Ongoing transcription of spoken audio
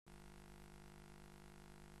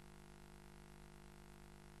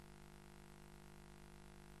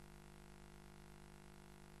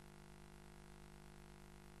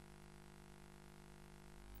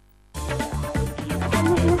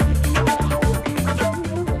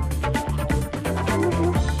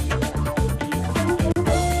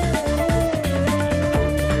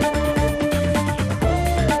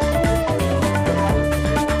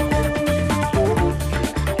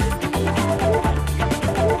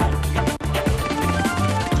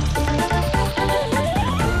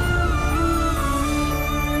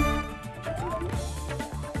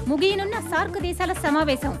SAARC దేశాల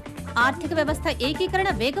సమావేశం. ఆర్థిక వ్యవస్థ ఏకీకరణ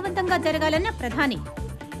వేగవంతంగా జరగాలన్న ప్రధాని.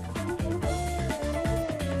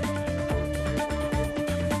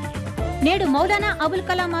 నేడు మౌలానా అబుల్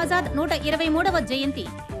కలాం ఆజాద్ 123వ జయంతి.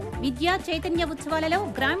 విద్యా చైతన్య ఉత్సవాలలో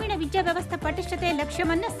గ్రామీణ విద్యా వ్యవస్థ పటిష్టతే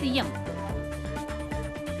లక్ష్యమన్న సీఎం.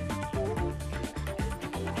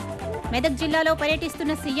 మెదక్ జిల్లాలో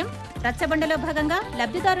పర్యటిస్తున్న సీఎం. రచ్చబండలో భాగంగా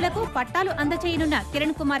లబ్ధిదారులకు పట్టాలు అందజేయనున్న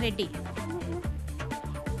కిరణ్ కుమార్ రెడ్డి.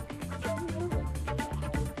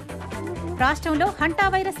 రాష్ట్రంలో హంటా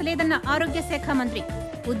వైరస్ లేదన్న ఆరోగ్య శాఖ మంత్రి.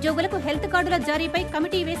 ఉద్యోగులకు హెల్త్ కార్డుల జారీపై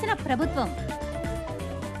కమిటీ వేసిన ప్రభుత్వం.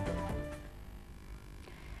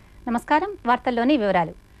 నమస్కారం. వార్తల్లోని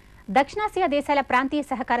వివరాలు. దక్షిణాసియా దేశాల ప్రాంతీయ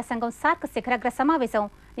సహకార సంఘం సార్క్ శిఖరాగ్ర సమావేశం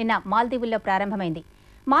నిన్న మాల్దీవుల్లో ప్రారంభమైంది.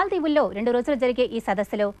 మాల్దీవుల్లో 2 రోజులు జరిగే ఈ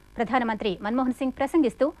సదస్సులో ప్రధానమంత్రి మన్మోహన్ సింగ్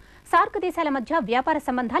ప్రసంగిస్తూ సార్క్ దేశాల మధ్య వ్యాపార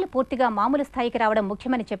సంబంధాలు పూర్తిగా మామూలు స్థాయికి రావడం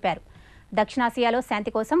ముఖ్యమని చెప్పారు. దక్షిణాసియాలో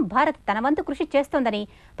శాంతి కోసం భారత్ తన వంతు కృషి చేస్తోందని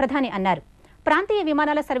ప్రధాని అన్నారు. ప్రాంతీయ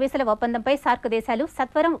విమానాల సర్వీసుల ఒప్పందంపై సార్క్ దేశాలు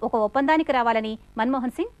సత్వరం ఒక ఒప్పందానికి రావాలని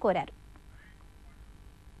మన్మోహన్ సింగ్ కోరారు.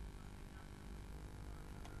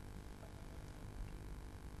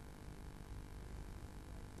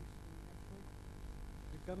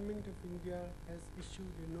 The Government of India has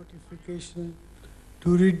issued a notification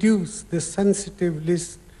to reduce the sensitive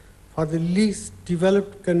list for the least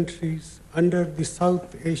developed countries under the South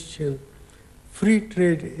Asian Free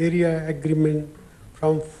Trade Area Agreement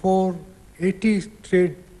from 480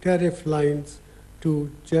 trade tariff lines to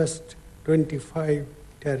just 25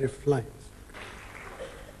 tariff lines.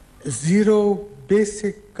 Zero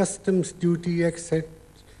basic customs duty excess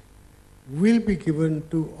will be given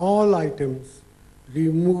to all items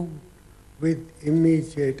removed with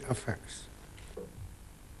immediate effects.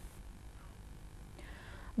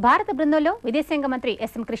 భారత బృందంలో విదేశాంగ మంత్రి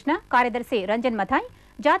S M Krishna, కార్యదర్శి రంజన్ మథాయ్,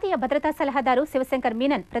 జాతీయ భద్రతా సలహాదారు శివశంకర్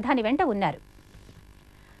మీనన్ ప్రధాని వెంట ఉన్నారు.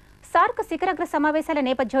 సార్క్ శిఖరాగ్ర సమావేశాల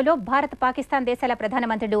నేపథ్యంలో భారత్, పాకిస్తాన్ దేశాల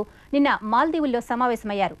ప్రధానమంత్రులు నిన్న మాల్దీవుల్లో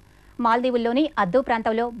సమావేశమయ్యారు. మాల్దీవుల్లోని అద్దు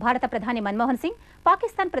ప్రాంతంలో భారత ప్రధాని మన్మోహన్ సింగ్,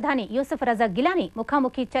 పాకిస్తాన్ ప్రధాని యూసుఫ్ రజా గిలానీ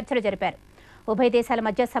ముఖాముఖి చర్చలు జరిపారు. ఉభయ దేశాల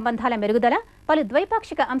మధ్య సంబంధాల మెరుగుదల, పలు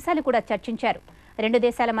ద్వైపాక్షిక అంశాలు కూడా చర్చించారు. 2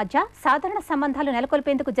 దేశాల మధ్య సాధారణ సంబంధాలు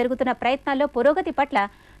నెలకొల్పేందుకు జరుగుతున్న ప్రయత్నాల్లో పురోగతి పట్ల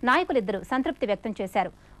నాయకులిద్దరూ సంతృప్తి వ్యక్తం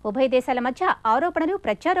చేశారు. ఉభయ దేశాల మధ్య ఆరోపణలు,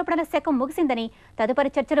 ప్రత్యారోపణల శకం ముగిసిందని,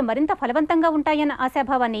 తదుపరి చర్చలు మరింత ఫలవంతంగా ఉంటాయన్న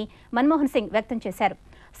ఆశాభావాన్ని మన్మోహన్ సింగ్ వ్యక్తం చేశారు.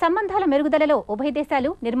 సంబంధాల మెరుగుదలలో ఉభయ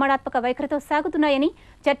దేశాలు నిర్మాణాత్మక వైఖరితో సాగుతున్నాయని,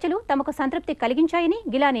 చర్చలు తమకు సంతృప్తి కలిగించాయని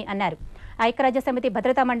గిలానీ అన్నారు. ఐక్యరాజ్య సమితి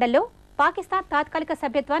భద్రతా మండలిలో పాకిస్తాన్ తాత్కాలిక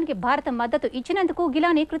సభ్యత్వానికి భారత మద్దతు ఇచ్చినందుకు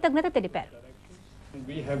గిలానీ కృతజ్ఞత తెలిపారు.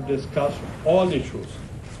 We have discussed all issues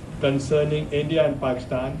concerning India and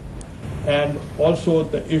Pakistan, and also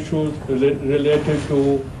the issues related to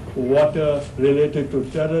water, related to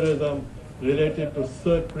terrorism, related to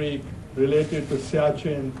Sirte Creek, related to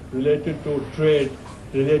Siachen, related to trade,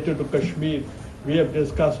 related to Kashmir. We have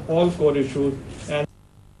discussed all core issues. And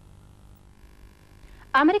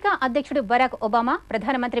America అధ్యక్షుడు Barack Obama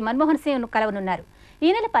ప్రధానమంత్రి మన్మోహన్ సింగ్ను కలవనున్నారు. ఈ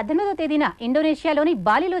నెల 18వ తేదీన ఇండోనేషియాలోని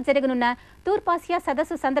బాలిలో జరగనున్న తూర్పాసియా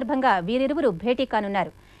సదస్సు సందర్భంగా వీరిరువురు భేటీ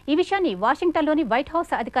కానున్నారు. ఈ విషయాన్ని వాషింగ్టన్లోని వైట్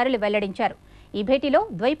హౌస్ అధికారులు వెల్లడించారు. ఈ భేటీలో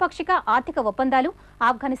ద్వైపాక్షిక ఆర్థిక ఒప్పందాలు,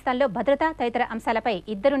 ఆఫ్ఘనిస్తాన్లో భద్రత తదితర అంశాలపై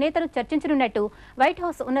ఇద్దరు నేతలు చర్చించనున్నట్టు వైట్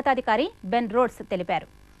హౌస్ ఉన్నతాధికారి బెన్ రోడ్స్ తెలిపారు.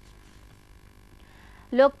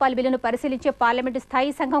 లోక్పాల్ బిల్లును పరిశీలించే పార్లమెంటు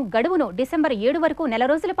స్థాయి సంఘం గడువును డిసెంబర్ 7 వరకు నెల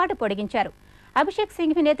రోజుల పాటు పొడిగించారు. అభిషేక్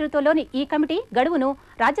సింఘ్వి నేతృత్వంలోని ఈ కమిటీ గడువును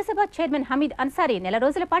రాజ్యసభ చైర్మన్ హమీద్ అన్సారీ నెల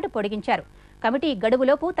రోజుల పాటు పొడిగించారు. కమిటీ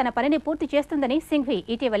గడువులోపు తన పనిని పూర్తి చేస్తుందని సింఘ్వి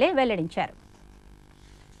ఇటీవలే వెల్లడించారు.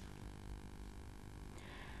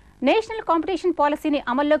 నేషనల్ కాంపిటీషన్ పాలసీని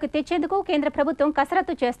అమల్లోకి తెచ్చేందుకు కేంద్ర ప్రభుత్వం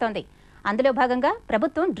కసరత్తు చేస్తోంది. అందులో భాగంగా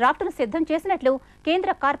ప్రభుత్వం డ్రాఫ్టును సిద్ధం చేసినట్లు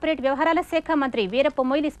కేంద్ర కార్పొరేట్ వ్యవహారాల శాఖ మంత్రి వీరప్ప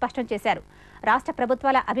మొయిలీ స్పష్టం చేశారు. రాష్ట్ర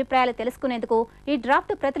ప్రభుత్వాల అభిప్రాయాలు తెలుసుకునేందుకు ఈ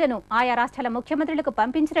డ్రాఫ్టు ప్రతులను ఆయా రాష్ట్రాల ముఖ్యమంత్రులకు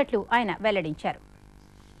పంపించినట్లు ఆయన వెల్లడించారు.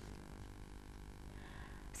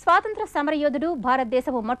 స్వాతంత్ర సమరయోధుడు,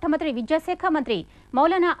 భారతదేశపు మొట్టమొదటి విద్యాశాఖ మంత్రి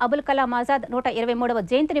మౌలానా అబుల్ కలాం ఆజాద్ 123వ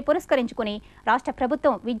జయంతిని పురస్కరించుకుని రాష్ట్ర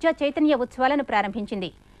ప్రభుత్వం విద్యా చైతన్య ఉత్సవాలను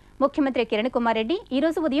ప్రారంభించింది. ముఖ్యమంత్రి కిరణ్ కుమార్ రెడ్డి ఈ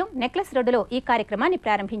రోజు ఉదయం నెక్లెస్ రోడ్డులో ఈ కార్యక్రమాన్ని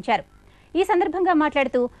ప్రారంభించారు. ఈ సందర్భంగా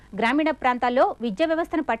మాట్లాడుతూ గ్రామీణ ప్రాంతాల్లో విద్యా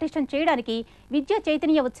వ్యవస్థను పటిష్టం చేయడానికి విద్యా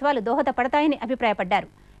చైతన్య ఉత్సవాలు దోహదపడతాయని అభిప్రాయపడ్డారు.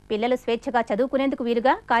 పిల్లలు స్వేచ్ఛగా చదువుకునేందుకు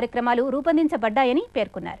వీలుగా కార్యక్రమాలు రూపొందించబడ్డాయని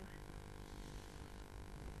పేర్కొన్నారు.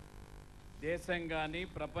 దేశంగాని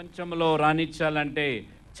ప్రపంచంలో రాణించాలంటే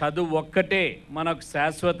చదువు ఒక్కటే మనకు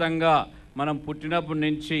శాశ్వతంగా, మనం పుట్టినప్పటి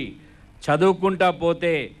నుంచి చదువుకుంటా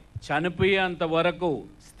పోతే చనిపోయేంత వరకు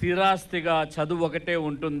స్థిరాస్తిగా చదువు ఒకటే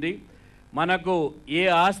ఉంటుంది. మనకు ఏ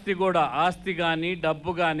ఆస్తి కూడా, ఆస్తి కానీ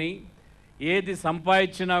డబ్బు కానీ ఏది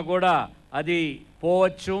సంపాదించినా కూడా అది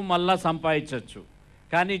పోవచ్చు, మళ్ళా సంపాదించవచ్చు.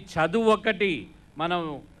 కానీ చదువు ఒక్కటి మనం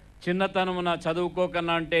చిన్నతనమున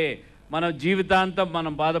చదువుకోకన్నా అంటే మన జీవితాంతం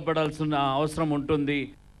మనం బాధపడాల్సిన అవసరం ఉంటుంది.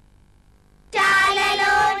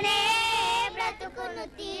 చాలలోనే బ్రతుకును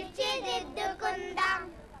తీర్చిదిద్దుకుందాం,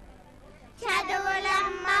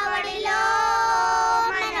 చదువులమ్మ ఒడిలో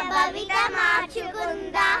మన భవిత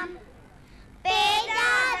మార్చుకుందాం.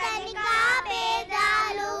 పేదనిక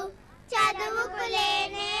భేదాలు చదువుకు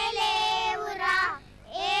లేనే లేవురా,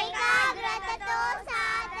 ఏకాగ్రతతో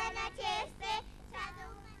సాధన చేస్తే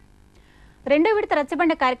చదువు. రెండో విడత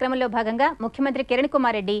రచ్చబండ కార్యక్రమంలో భాగంగా ముఖ్యమంత్రి కిరణ్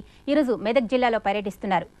కుమార్ రెడ్డి ఈరోజు మెదక్ జిల్లాలో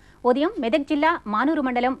పర్యటిస్తున్నారు. ఉదయం మెదక్ జిల్లా మానూరు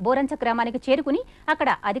మండలం బోరంచ గ్రామానికి చేరుకుని అక్కడ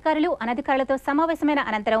అధికారులు అనధికారులతో సమావేశమైన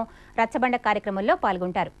అనంతరం రచ్చబండ కార్యక్రమంలో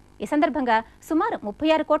పాల్గొంటారు. ఈ సందర్భంగా సుమారు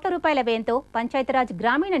 36 కోట్ల రూపాయల వ్యయంతో పంచాయతీరాజ్,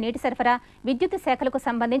 గ్రామీణ నీటి సరఫరా, విద్యుత్ శాఖలకు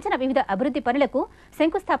సంబంధించిన వివిధ అభివృద్ధి పనులకు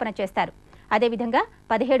శంకుస్థాపన చేస్తారు. అదేవిధంగా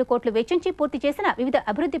 17 కోట్లు వెచ్చించి పూర్తి చేసిన వివిధ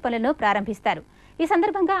అభివృద్ధి పనులను ప్రారంభిస్తారు. ఈ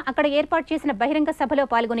సందర్భంగా అక్కడ ఏర్పాటు చేసిన బహిరంగ సభలో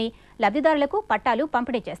పాల్గొని లబ్ధిదారులకు పట్టాలు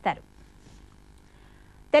పంపిణీ చేస్తారు.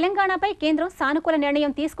 తెలంగాణపై కేంద్రం సానుకూల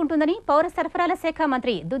నిర్ణయం తీసుకుంటుందని పౌర సరఫరాల శాఖ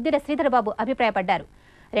మంత్రి దుద్దిల శ్రీధర్బాబు అభిప్రాయపడ్డారు.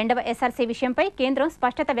 2వ ఎస్ఆర్సీ విషయంపై కేంద్రం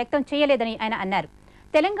స్పష్టత వ్యక్తం చేయలేదని ఆయన అన్నారు.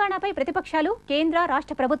 తెలంగాణపై ప్రతిపక్షాలు కేంద్ర,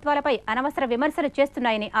 రాష్ట్ర ప్రభుత్వాలపై అనవసర విమర్శలు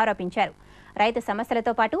చేస్తున్నాయని ఆరోపించారు. రైతు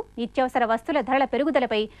సమస్యలతో పాటు నిత్యావసర వస్తువుల ధరల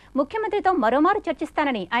పెరుగుదలపై ముఖ్యమంత్రితో మరోమారు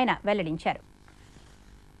చర్చిస్తానని ఆయన వెల్లడించారు.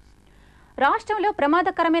 రాష్ట్రంలో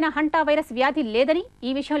ప్రమాదకరమైన హంటా వైరస్ వ్యాధి లేదని,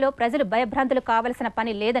 ఈ విషయంలో ప్రజలు భయభ్రాంతులు కావలసిన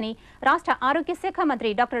పని లేదని రాష్ట్ర ఆరోగ్య శాఖ మంత్రి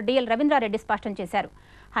డాక్టర్ డిఎల్ రవీంద్రారెడ్డి స్పష్టం చేశారు.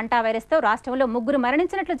 హంటా వైరస్తో రాష్ట్రంలో 3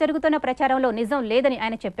 మరణించినట్లు జరుగుతున్న ప్రచారంలో నిజం లేదని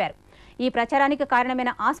ఆయన చెప్పారు. ఈ ప్రచారానికి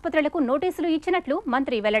కారణమైన ఆసుపత్రులకు నోటీసులు ఇచ్చినట్లు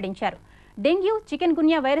మంత్రి వెల్లడించారు. డెంగ్యూ, చికెన్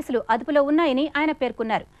గున్యా వైరస్లు అదుపులో ఉన్నాయని ఆయన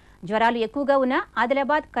పేర్కొన్నారు. జ్వరాలు ఎక్కువగా ఉన్న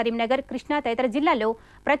ఆదిలాబాద్, కరీంనగర్, కృష్ణా తదితర జిల్లాల్లో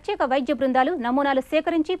ప్రత్యేక వైద్య బృందాలు నమూనాలు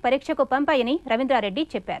సేకరించి పరీక్షకు పంపాయని రవీంద్రారెడ్డి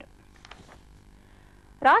చెప్పారు.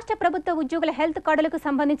 రాష్ట్ర ప్రభుత్వ ఉద్యోగుల హెల్త్ కార్డులకు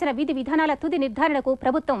సంబంధించిన విధి విధానాల తుది నిర్ధారణకు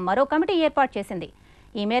ప్రభుత్వం మరో కమిటీ ఏర్పాటు చేసింది.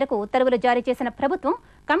 ఈ మేరకు ఉత్తర్వులు జారీ చేసిన ప్రభుత్వం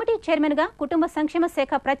కమిటీ చైర్మన్గా కుటుంబ సంక్షేమ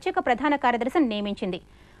శాఖ ప్రత్యేక ప్రధాన కార్యదర్శిని నియమించింది.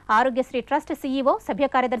 ఆరోగ్యశ్రీ ట్రస్ట్ సీఈఓ సభ్య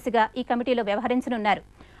కార్యదర్శిగా ఈ కమిటీలో వ్యవహరించనున్నారు.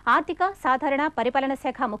 ఆర్థిక, సాధారణ పరిపాలన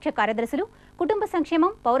శాఖ ముఖ్య కార్యదర్శులు, కుటుంబ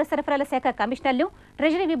సంక్షేమం, పౌర సరఫరాల శాఖ కమిషనర్లు,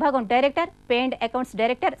 ట్రెజరీ విభాగం director, pay and accounts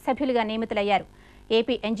director సభ్యులుగా నియమితులయ్యారు.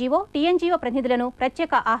 ఏపీ ఎన్జీఓ, టీఎన్జీఓ ప్రతినిధులను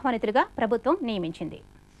ప్రత్యేక ఆహ్వానితులుగా ప్రభుత్వం నియమించింది.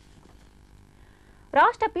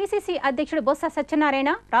 రాష్ట్ర పీసీసీ అధ్యక్షుడు బొత్స సత్యనారాయణ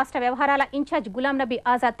రాష్ట్ర వ్యవహారాల ఇన్ఛార్జ్ గులాం నబీ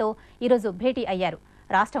ఆజాద్తో ఈరోజు భేటీ అయ్యారు.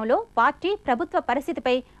 రాష్ట్రంలో పార్టీ, ప్రభుత్వ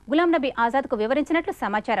పరిస్థితిపై గులాం నబీ ఆజాద్కు వివరించినట్లు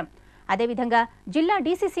సమాచారం. అదేవిధంగా జిల్లా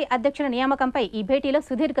డీసీసీ అధ్యక్షుల నియామకంపై ఈ భేటీలో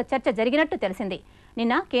సుదీర్ఘ చర్చ జరిగినట్టు తెలిసింది.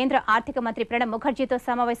 నిన్న కేంద్ర ఆర్థిక మంత్రి ప్రణబ్ ముఖర్జీతో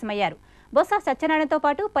సమావేశమయ్యారు. బొత్స సత్యనారాయణతో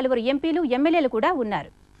పాటు పలువురు ఎంపీలు, ఎమ్మెల్యేలు కూడా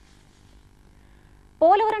ఉన్నారు.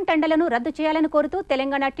 పోలవరం టెండర్లను రద్దు చేయాలని కోరుతూ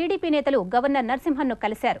తెలంగాణ టీడీపీ నేతలు గవర్నర్ నరసింహన్ను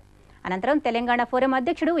కలిశారు. అనంతరం తెలంగాణ ఫోరం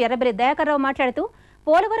అధ్యక్షుడు ఎర్రబెల్లి దయాకర్రావు మాట్లాడుతూ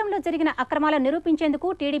పోలవరంలో జరిగిన అక్రమాలను నిరూపించేందుకు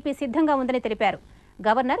టీడీపీ సిద్ధంగా ఉందని తెలిపారు.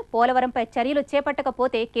 గవర్నర్ పోలవరంపై చర్యలు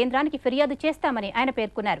చేపట్టకపోతే కేంద్రానికి ఫిర్యాదు చేస్తామని ఆయన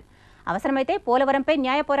పేర్కొన్నారు. అవసరమైతే పోలవరంపై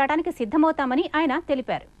న్యాయ పోరాటానికి సిద్ధమవుతామని ఆయన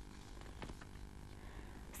తెలిపారు.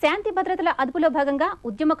 శాంతి భద్రతల అదుపులో భాగంగా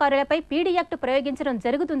ఉద్యమకారులపై పీడీ యాక్ట్ ప్రయోగించడం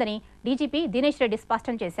జరుగుతుందని డీజీపీ దినేష్ రెడ్డి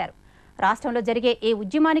స్పష్టం చేశారు. రాష్ట్రంలో జరిగే ఏ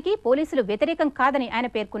ఉద్యమానికి పోలీసులు వ్యతిరేకం కాదని ఆయన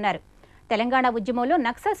పేర్కొన్నారు. తెలంగాణ ఉద్యమంలో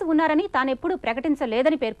నక్సల్స్ ఉన్నారని తానెప్పుడూ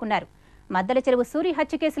ప్రకటించలేదని పేర్కొన్నారు. మద్దల చెరువు సూరి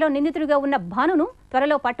హత్య కేసులో నిందితుడిగా ఉన్న భానును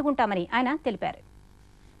త్వరలో పట్టుకుంటామని ఆయన తెలిపారు.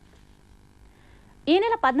 ఈ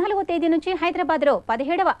నెల 14వ తేదీ నుంచి హైదరాబాద్లో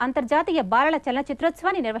 17వ అంతర్జాతీయ బాలల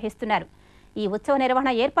చలనచిత్రోత్సవాన్ని నిర్వహిస్తున్నారు. ఈ ఉత్సవ నిర్వహణ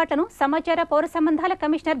ఏర్పాట్లను సమాచార పౌర సంబంధాల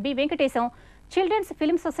commissioner B Venkatesham children's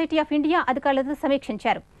film society of India అధికారులతో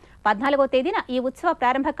సమీక్షించారు. 14వ తేదీన ఈ ఉత్సవ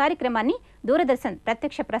ప్రారంభ కార్యక్రమాన్ని దూరదర్శన్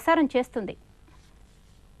ప్రత్యక్ష ప్రసారం చేస్తుంది.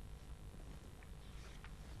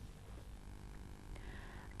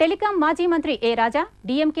 టెలికాం మాజీ మంత్రి ఏ రాజా,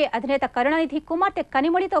 డీఎంకే అధినేత కరుణానిధి కుమార్తె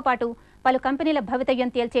కనిమొళితో పాటు పలు కంపెనీల భవితవ్యం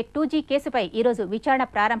తేల్చే 2G కేసుపై ఈరోజు విచారణ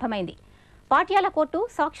ప్రారంభమైంది. పాటియాలా కోర్టు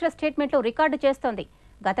సాక్షుల స్టేట్మెంట్లు రికార్డు చేస్తోంది.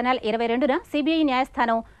 గత నెల 22న సిబిఐ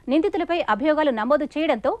న్యాయస్థానం నిందితులపై అభియోగాలు నమోదు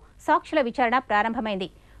చేయడంతో సాక్షుల విచారణ ప్రారంభమైంది.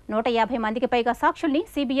 150 మందికి పైగా సాక్షుల్ని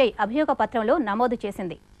సిబిఐ అభియోగ పత్రంలో నమోదు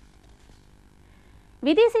చేసింది.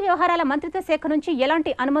 విదేశీ వ్యవహారాల మంత్రిత్వ శాఖ నుంచి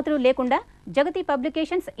ఎలాంటి అనుమతులు లేకుండా జగతి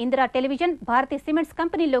publications, Indira television, Bharati cements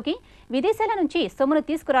కంపెనీల్లోకి విదేశాల నుంచి సొమ్మును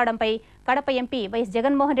తీసుకురావడంపై కడప ఎంపీ వైఎస్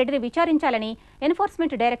జగన్మోహన్ రెడ్డిని విచారించాలని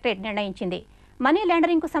ఎన్ఫోర్స్మెంట్ డైరెక్టరేట్ నిర్ణయించింది. మనీ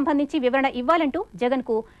లాండరింగ్కు సంబంధించి వివరణ ఇవ్వాలంటూ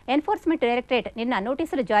జగన్కు ఎన్ఫోర్స్మెంట్ డైరెక్టరేట్ నిన్న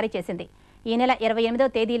నోటీసులు జారీ చేసింది. ఈ నెల 28వ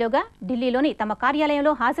తేదీలోగా ఢిల్లీలోని తమ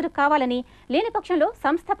కార్యాలయంలో హాజరు కావాలని, లేని పక్షంలో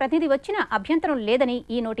సంస్థ ప్రతినిధి వచ్చినా అభ్యంతరం లేదని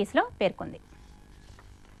ఈ నోటీసులో పేర్కొంది.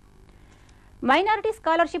 మైనారిటీ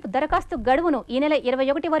స్కాలర్షిప్ దరఖాస్తు గడువును ఈ నెల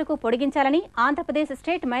 21 వరకు పొడిగించాలని Andhra Pradesh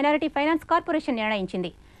state minority finance corporation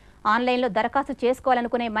నిర్ణయించింది. ఆన్లైన్లో దరఖాస్తు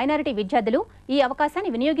చేసుకోవాలనుకునే మైనారిటీ విద్యార్థులు ఈ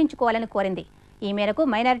అవకాశాన్ని వినియోగించుకోవాలని కోరింది. ఈ మేరకు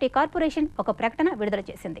మైనారిటీ కార్పొరేషన్ ఒక ప్రకటన విడుదల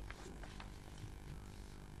చేసింది.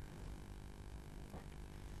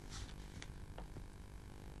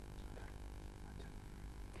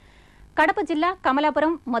 కడప జిల్లా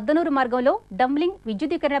కమలాపురం మద్దనూరు మార్గంలో డంబ్లింగ్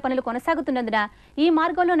విద్యుదీకరణ పనులు కొనసాగుతున్నందున ఈ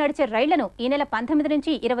మార్గంలో నడిచే రైళ్లను ఈ నెల 19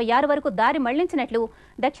 నుంచి 26 వరకు దారి మళ్లించినట్లు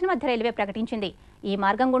దక్షిణ మధ్య రైల్వే ప్రకటించింది. ఈ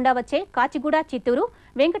మార్గం గుండా వచ్చే కాచిగూడ, చిత్తూరు,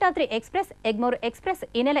 వెంకటాద్రి ఎక్స్ప్రెస్, ఎగ్మోర్ ఎక్స్ప్రెస్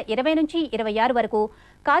ఈ నెల 20 నుంచి 26 వరకు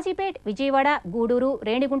కాజీపేట్, విజయవాడ, గూడూరు,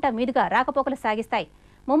 రేణిగుంట మీదుగా రాకపోకలు సాగిస్తాయి.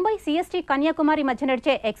 ముంబై CST కన్యాకుమారి మధ్య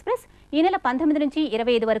నడిచే ఎక్స్ప్రెస్ ఈ నెల 19 నుంచి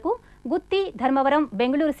 25 వరకు గుత్తి, ధర్మవరం,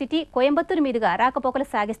 బెంగళూరు సిటీ, కోయంబత్తూరు మీదుగా రాకపోకలు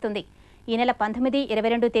సాగిస్తుంది. ఈ నెల 19,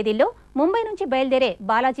 22 తేదీల్లో ముంబై నుంచి బయలుదేరే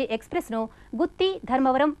బాలాజీ ఎక్స్ప్రెస్ను గుత్తి,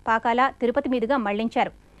 ధర్మవరం, పాకాల, తిరుపతి మీదుగా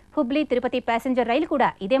మళ్లించారు. హుబ్లీ, తిరుపతి ప్యాసింజర్ రైలు కూడా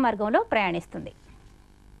ఇదే మార్గంలో ప్రయాణిస్తుంది.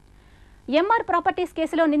 ఎంఆర్ ప్రాపర్టీస్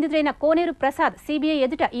కేసులో నిందితుడైన కోనేరు ప్రసాద్ CBI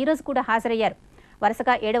ఎదుట ఈ రోజు కూడా హాజరయ్యారు.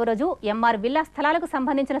 వరుసగా 7వ రోజు ఎంఆర్ విల్లా స్థలాలకు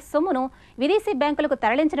సంబంధించిన సొమ్మును విదేశీ బ్యాంకులకు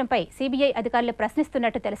తరలించడంపై CBI అధికారులు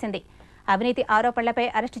ప్రశ్నిస్తున్నట్టు తెలిసింది. అవినీతి ఆరోపణలపై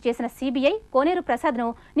అరెస్టు చేసిన CBI కోనేరు ప్రసాద్ను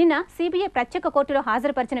నిన్న CBI ప్రత్యేక కోర్టులో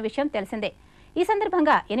హాజరుపరిచిన విషయం తెలిసిందే. ఈ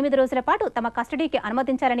సందర్భంగా 8 రోజుల పాటు తమ కస్టడీకి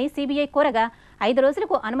అనుమతించాలని CBI కోరగా 5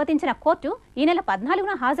 రోజులకు అనుమతించిన కోర్టు ఈ నెల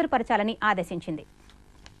 14న హాజరుపరచాలని ఆదేశించింది.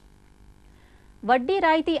 వడ్డీ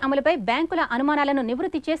రాయితీ అమలుపై బ్యాంకుల అనుమానాలను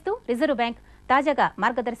నివృత్తి చేస్తూ రిజర్వ్ బ్యాంక్ తాజాగా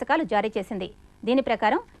మార్గదర్శకాలు జారీ చేసింది. దీని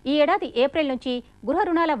ప్రకారం ఈ ఏడాది ఏప్రిల్ నుంచి గృహ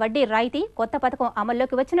రుణాల వడ్డీ రాయితీ కొత్త పథకం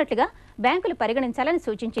అమల్లోకి వచ్చినట్లుగా బ్యాంకులు పరిగణించాలని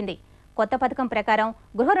సూచించింది. కొత్త పథకం ప్రకారం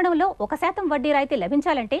గృహ రుణంలో 1% వడ్డీ రాయితీ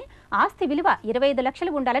లభించాలంటే ఆస్తి విలువ 25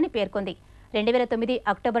 లక్షలు ఉండాలని పేర్కొంది. 2009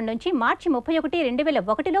 అక్టోబర్ నుంచి మార్చి 31,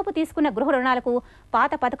 2001 లోపు తీసుకున్న గృహ రుణాలకు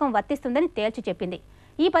పాత పథకం వర్తిస్తుందని తేల్చి చెప్పింది.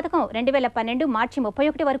 ఈ పథకం 2012 మార్చి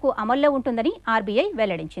 31 వరకు అమల్లో ఉంటుందని RBI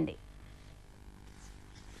వెల్లడించింది.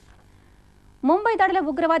 ముంబై దాడుల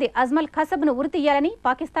ఉగ్రవాది అజ్మల్ ఖసబ్ను ఉరితీయాలని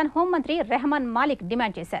పాకిస్తాన్ హోంమంత్రి రెహమాన్ మాలిక్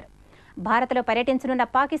డిమాండ్ చేశారు. భారత్లో పర్యటించనున్న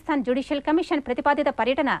పాకిస్తాన్ జ్యుడిషియల్ కమిషన్ ప్రతిపాదిత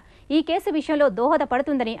పర్యటన ఈ కేసు విషయంలో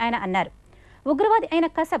దోహదపడుతుందని ఆయన అన్నారు. ఉగ్రవాది అయిన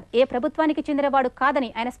ఖసబ్ ఏ ప్రభుత్వానికి చెందినవాడు కాదని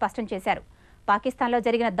ఆయన స్పష్టం చేశారు. పాకిస్తాన్లో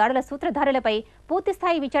జరిగిన దాడుల సూత్రధారులపై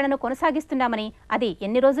పూర్తిస్థాయి విచారణను కొనసాగిస్తున్నామని, అది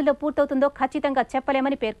ఎన్ని రోజుల్లో పూర్తవుతుందో ఖచ్చితంగా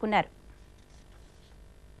చెప్పలేమని పేర్కొన్నారు.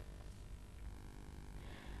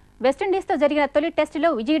 వెస్టిండీస్తో జరిగిన తొలి టెస్టులో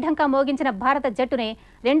విజయఢంకా మోగించిన భారత జట్టునే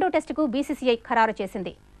రెండో టెస్టుకు BCCI ఖరారు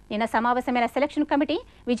చేసింది. నిన్న సమావేశమైన సెలక్షన్ కమిటీ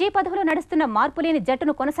విజయ పదవిలో నడుస్తున్న మార్పులేని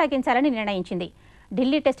జట్టును కొనసాగించాలని నిర్ణయించింది.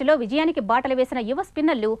 ఢిల్లీ టెస్టులో విజయానికి బాటలు వేసిన యువ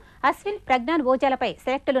స్పిన్నర్లు అశ్విన్, ప్రజ్ఞాన్ ఓజాలపై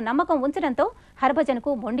సెలెక్టర్లు నమ్మకం ఉంచడంతో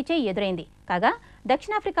హర్భజన్కు మొండిచేయి ఎదురైంది. కాగా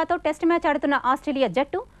దక్షిణాఫ్రికాతో టెస్ట్ మ్యాచ్ ఆడుతున్న ఆస్ట్రేలియా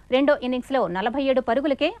జట్టు రెండో ఇన్నింగ్స్లో 47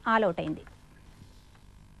 పరుగులకే ఆలౌట్ అయింది.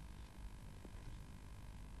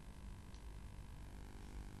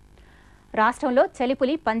 రాష్ట్రంలో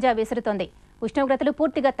చలిపులి పంజా విసురుతోంది. ఉష్ణోగ్రతలు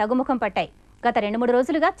పూర్తిగా తగ్గుముఖం పట్టాయి. గత 2-3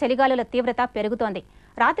 రోజులుగా చలిగాలుల తీవ్రత పెరుగుతోంది.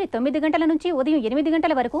 రాత్రి 9 గంటల నుంచి ఉదయం 8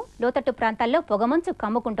 గంటల వరకు లోతట్టు ప్రాంతాల్లో పొగమంచు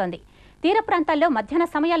కమ్ముకుంటోంది. తీర ప్రాంతాల్లో మధ్యాహ్న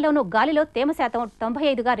సమయాల్లోనూ గాలిలో తేమ శాతం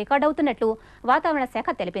 95గా రికార్డవుతున్నట్లు వాతావరణ శాఖ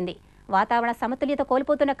తెలిపింది. వాతావరణ సమతుల్యత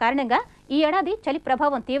కోల్పోతున్న కారణంగా ఈ ఏడాది చలి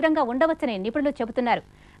ప్రభావం తీవ్రంగా ఉండవచ్చని నిపుణులు చెబుతున్నారు.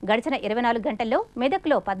 గడిచిన 24 గంటల్లో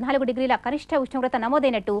మెదక్లో 14 డిగ్రీల కనిష్ట ఉష్ణోగ్రత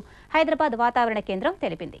నమోదైనట్టు హైదరాబాద్ వాతావరణ కేంద్రం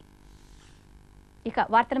తెలిపింది. ఇక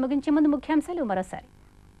వార్తలు ముగించే ముందు ముఖ్యాంశాలు మరోసారి.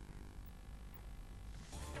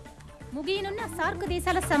 ముగియనున్న సార్క్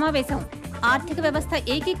దేశాల సమావేశం, ఆర్థిక వ్యవస్థ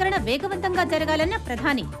ఏకీకరణ వేగవంతంగా జరగాలన్న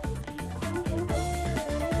ప్రధాని.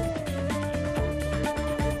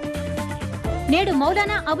 నేడు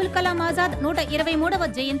మౌలానా అబుల్ కలాం ఆజాద్ 123వ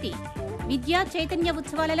జయంతి. విద్యా చైతన్య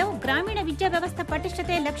ఉత్సవాలలో గ్రామీణ విద్యా వ్యవస్థ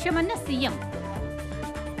పటిష్టతే లక్ష్యమన్న సీఎం.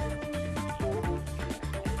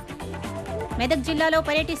 మెదక్ జిల్లాలో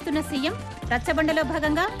పర్యటిస్తున్న సీఎం. రచ్చబండలో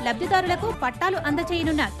భాగంగా లబ్ధిదారులకు పట్టాలు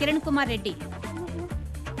అందజేయనున్న కిరణ్ కుమార్ రెడ్డి.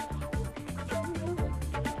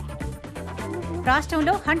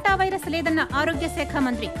 రాష్ట్రంలో హంటా వైరస్ లేదన్న ఆరోగ్య శాఖ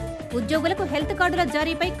మంత్రి. ఉద్యోగులకు హెల్త్ కార్డుల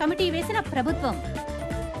జారీపై కమిటీ వేసిన ప్రభుత్వం.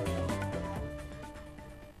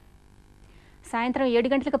 సాయంత్రం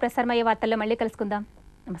 7 గంటలకు ప్రసారమయ్యే వార్తల్లో మళ్లీ కలుసుకుందాం.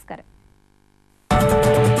 నమస్కారం.